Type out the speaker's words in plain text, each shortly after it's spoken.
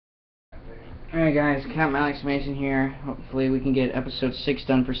Alright guys, Captain Alex Mason here. Hopefully we can get episode 6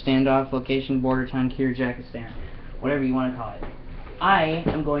 done for Standoff, location, border town, Kyrgyzstan. Whatever you want to call it. I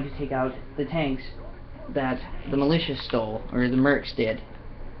am going to take out the tanks that the militia stole, or the mercs did.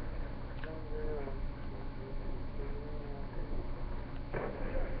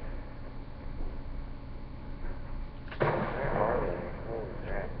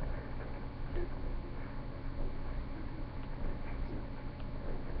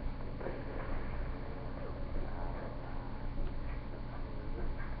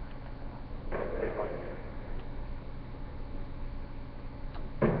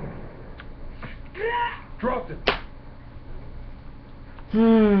 Dropped it.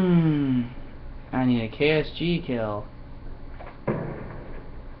 I need a KSG kill.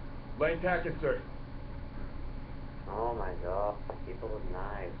 Lane tactic, sir. Oh my god, people with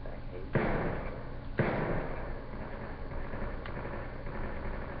knives, I hate them.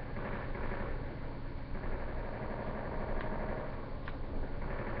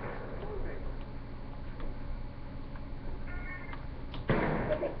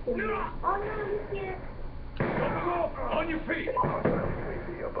 Oh no, he's here. On your feet.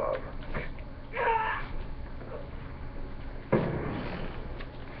 Completely above.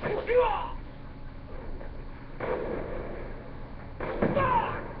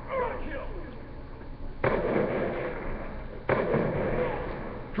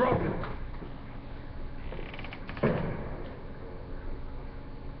 Drop it.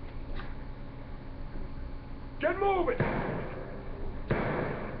 Get moving.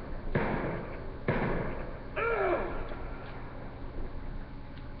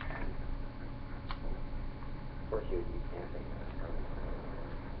 Of course you can't think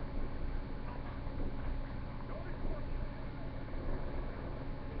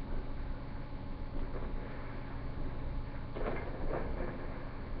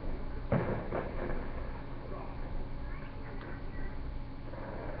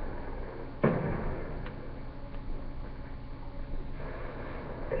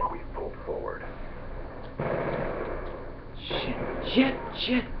We pulled forward. Shit.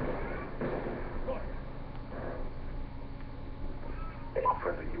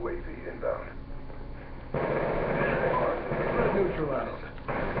 Friendly UAV inbound. Neutralized.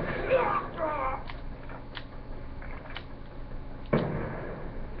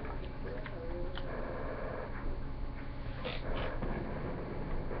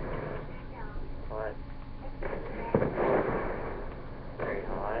 what? Very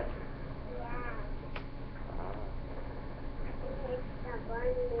hot.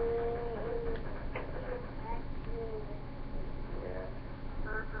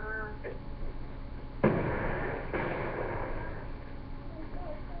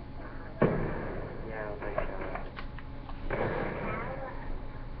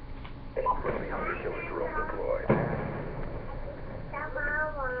 Friendly hunter killer drone deployed.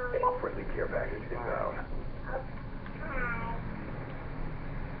 Friendly care package inbound.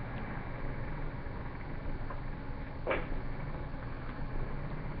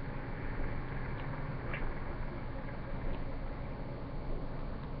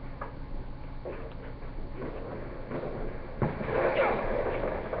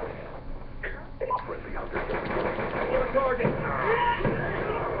 Friendly hunter killer. Target.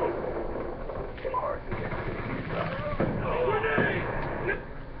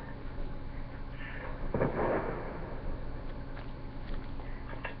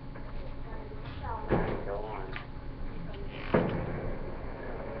 Go on.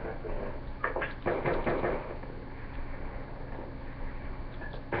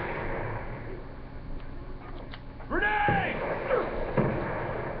 Grenade!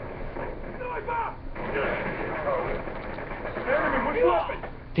 Sniper! Enemy with weapon!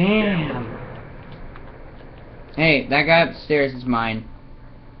 Damn. Hey, that guy upstairs is mine.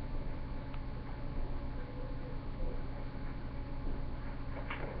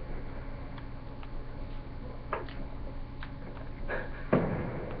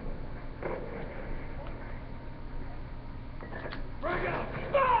 Frag out!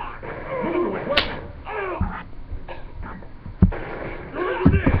 Stop! Moving with weapon!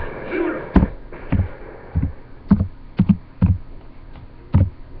 Shoot him!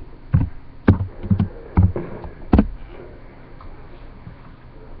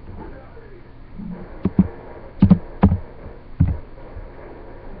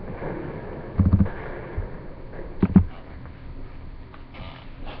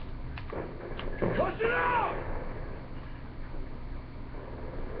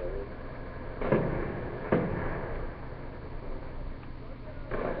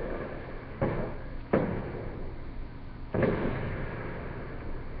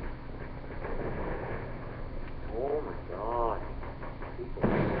 Oh my god.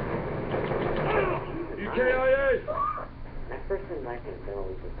 EKIA! That person might have been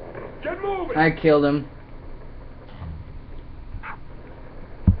always with that. Get moving! I killed him.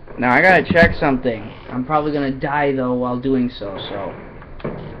 Now I gotta check something. I'm probably gonna die though while doing so,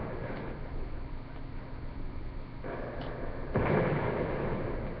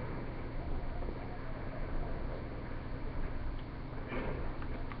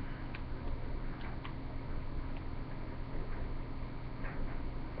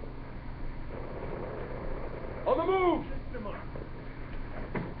 On the move!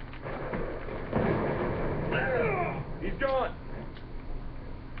 He's gone!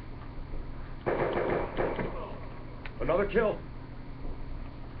 Another kill.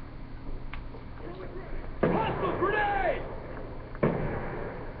 Hostile grenade!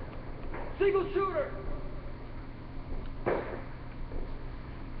 Single shooter!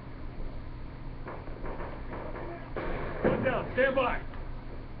 One down, stand by!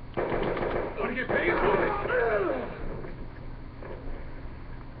 Want to get paid for it?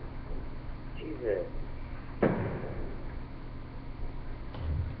 Jesus.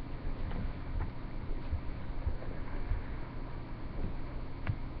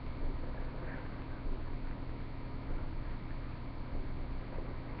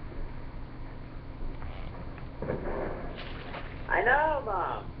 I know,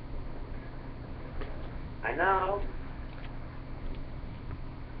 Mom. I know.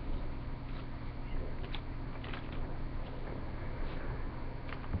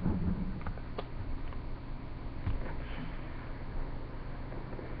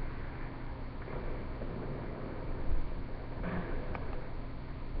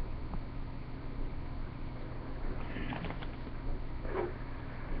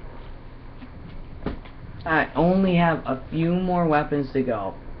 I only have a few more weapons to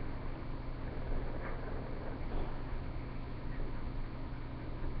go.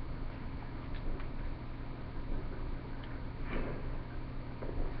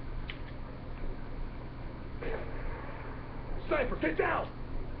 Sniper, get down!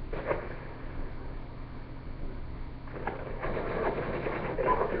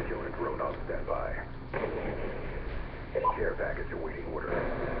 Helicopter killer drone on standby. Care package awaiting order.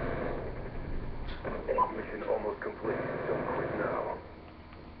 Mission almost complete. Don't quit now.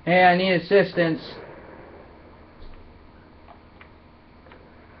 Hey, I need assistance.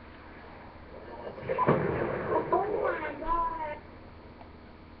 Oh my god.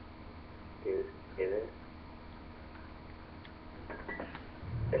 Dude, is it?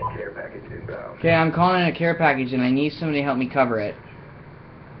 Care package inbound. Okay, I'm calling in a care package and I need somebody to help me cover it.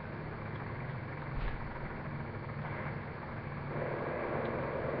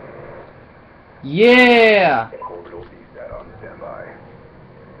 Yeah! Orbital VSAT on standby.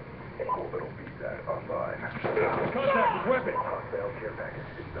 Orbital VSAT online. Contact with weapon! Hostile care package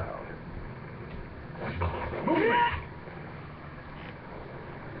inbound. Movement!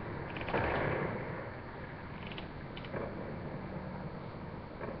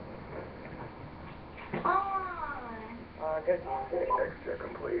 Good. X-check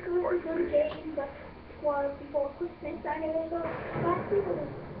complete. It was a March good B. game, but was before Christmas. I never got back to it.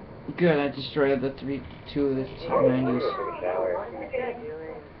 Good, I destroyed the two of the T90s. Take a shower.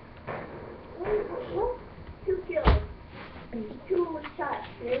 What? 2 kills. 2 shots,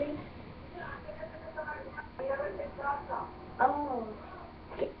 really? Oh.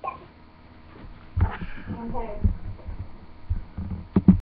 Okay.